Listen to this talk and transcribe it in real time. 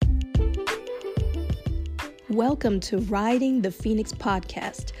Welcome to Riding the Phoenix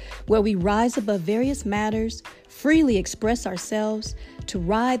podcast, where we rise above various matters, freely express ourselves, to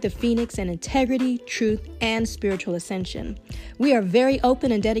ride the phoenix in integrity, truth, and spiritual ascension. We are very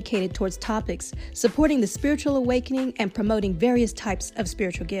open and dedicated towards topics supporting the spiritual awakening and promoting various types of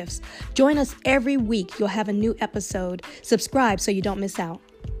spiritual gifts. Join us every week. You'll have a new episode. Subscribe so you don't miss out.